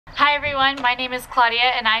Hi everyone, my name is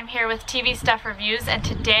Claudia and I'm here with TV Stuff Reviews, and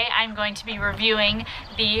today I'm going to be reviewing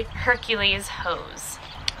the Hercules hose.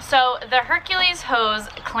 So the Hercules hose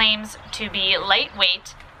claims to be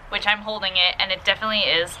lightweight, which I'm holding it, and it definitely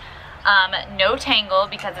is. No tangle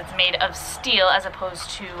because it's made of steel as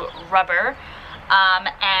opposed to rubber,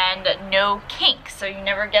 and no kinks, so you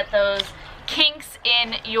never get those kinks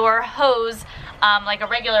in your hose like a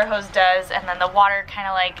regular hose does, and then the water kind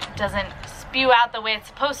of like doesn't spew out the way it's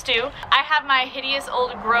supposed to. I have my hideous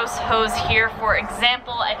old gross hose here for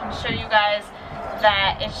example. I can show you guys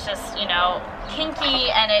that it's just, you know,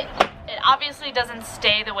 kinky, and it obviously doesn't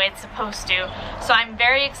stay the way it's supposed to. So I'm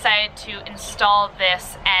very excited to install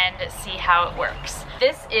this and see how it works.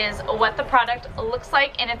 This is what the product looks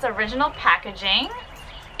like in its original packaging.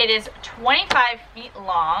 It is 25 feet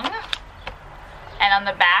long, and on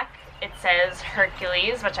the back it says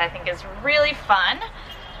Hercules, which I think is really fun.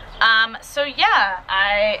 So yeah,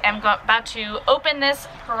 I am about to open this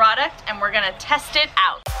product and we're gonna test it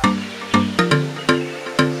out.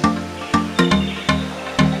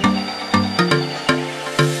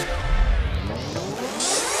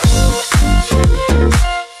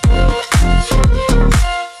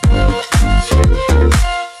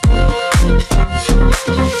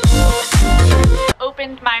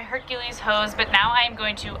 Opened my Hercules hose, but now I'm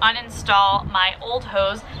going to uninstall my old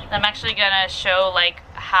hose. And I'm actually gonna show like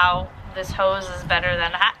how this hose is better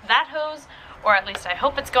than that hose, or at least I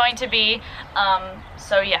hope it's going to be.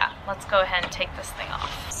 So yeah, let's go ahead and take this thing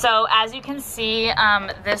off. So as you can see,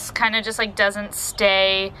 this kind of just like doesn't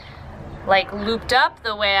stay like looped up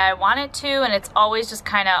the way I want it to, and it's always just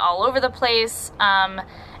kind of all over the place. And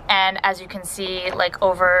as you can see, like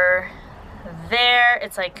over there,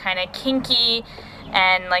 it's like kind of kinky,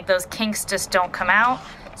 and like those kinks just don't come out.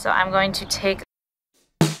 So I'm going to take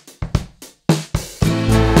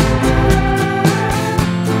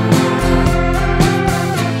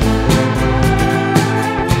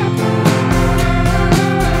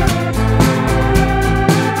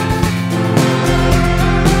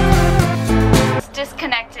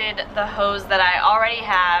disconnected the hose that I already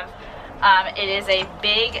have. It is a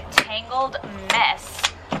big tangled mess,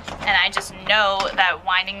 and I just know that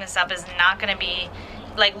winding this up is not going to be,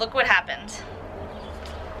 like, look what happened.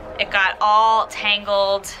 It got all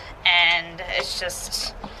tangled, and it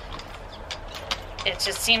just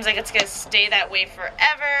seems like it's going to stay that way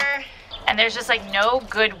forever, and there's just like no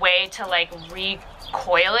good way to like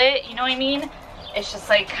recoil it, you know what I mean? It's just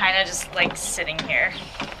like kind of just like sitting here.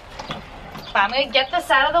 But I'm gonna get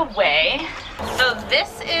this out of the way. So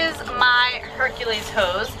this is my Hercules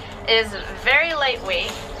hose. It is very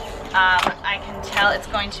lightweight. I can tell it's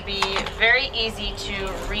going to be very easy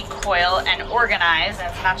to recoil and organize,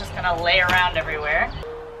 and it's not just gonna lay around everywhere.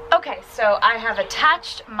 Okay, so I have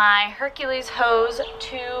attached my Hercules hose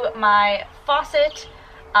to my faucet.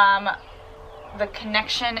 The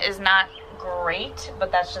connection is not great,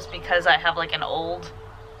 but that's just because I have like an old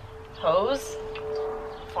hose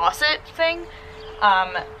faucet thing.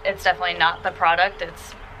 It's definitely not the product,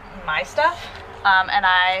 it's my stuff. And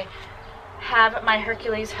I have my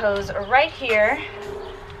Hercules hose right here.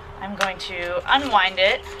 I'm going to unwind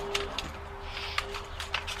it.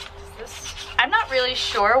 I'm not really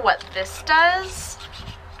sure what this does.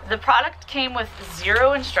 The product came with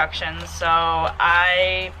 0 instructions, so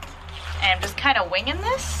I am just kind of winging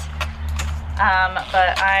this.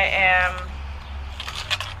 But I am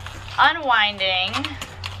unwinding.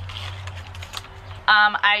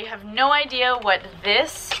 I have no idea what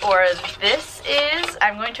this or this is.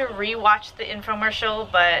 I'm going to re-watch the infomercial,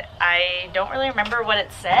 but I don't really remember what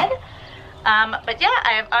it said. But yeah,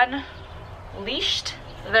 I have unleashed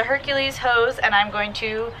the Hercules hose, and I'm going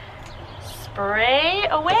to spray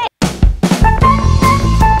away.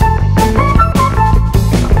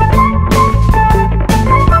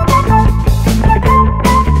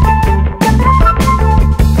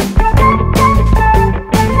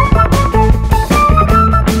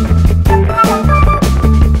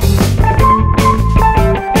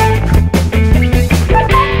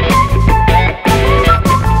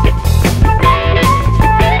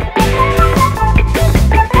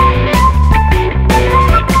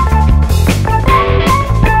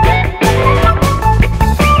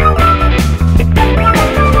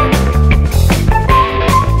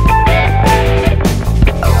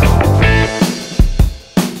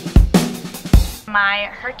 My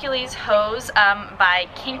Hercules hose by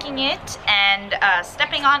kinking it and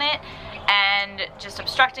stepping on it and just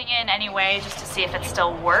obstructing it in any way just to see if it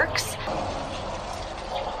still works.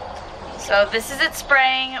 So this is it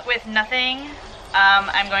spraying with nothing.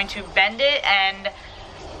 I'm going to bend it, and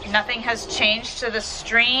nothing has changed to the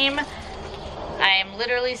stream. I am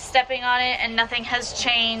literally stepping on it and nothing has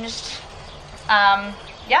changed.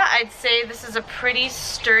 Yeah, I'd say this is a pretty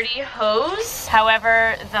sturdy hose.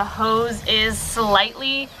 However, the hose is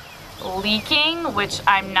slightly leaking, which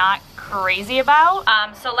I'm not crazy about.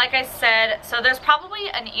 So like I said, so there's probably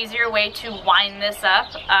an easier way to wind this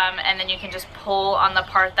up, and then you can just pull on the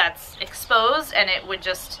part that's exposed and it would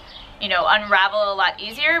just, you know, unravel a lot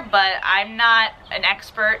easier, but I'm not an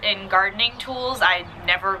expert in gardening tools. I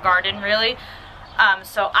never garden really.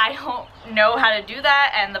 So I don't know how to do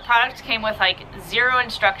that, and the product came with like 0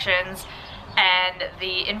 instructions, and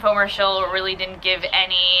the infomercial really didn't give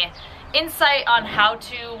any insight on how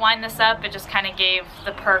to wind this up. It just kind of gave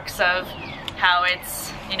the perks of how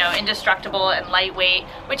it's, you know, indestructible and lightweight,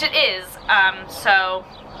 which it is. So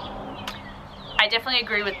I definitely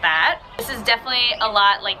agree with that. This is definitely a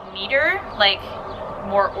lot like neater, like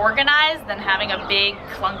more organized than having a big,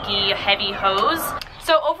 clunky, heavy hose.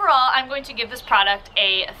 So overall, I'm going to give this product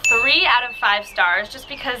a 3 out of 5 stars, just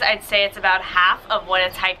because I'd say it's about half of what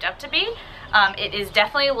it's hyped up to be. It is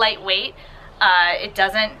definitely lightweight. It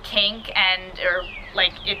doesn't kink, or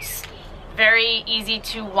like, it's very easy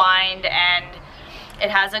to wind, and it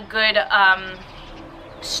has a good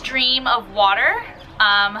stream of water.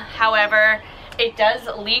 However, it does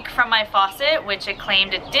leak from my faucet, which it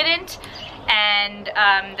claimed it didn't. And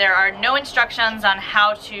there are no instructions on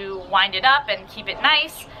how to wind it up and keep it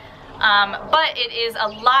nice, but it is a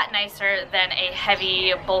lot nicer than a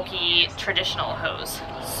heavy, bulky, traditional hose.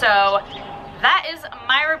 So that is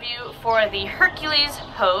my review for the Hercules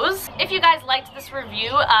hose. If you guys liked this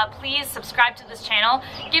review, please subscribe to this channel,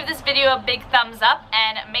 give this video a big thumbs up,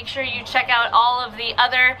 and make sure you check out all of the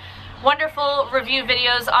other wonderful review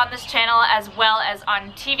videos on this channel, as well as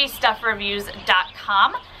on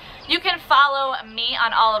tvstuffreviews.com. You can follow me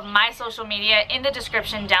on all of my social media in the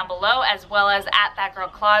description down below, as well as at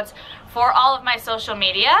 @thatgirlclauds for all of my social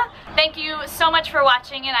media. Thank you so much for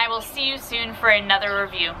watching, and I will see you soon for another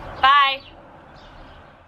review. Bye!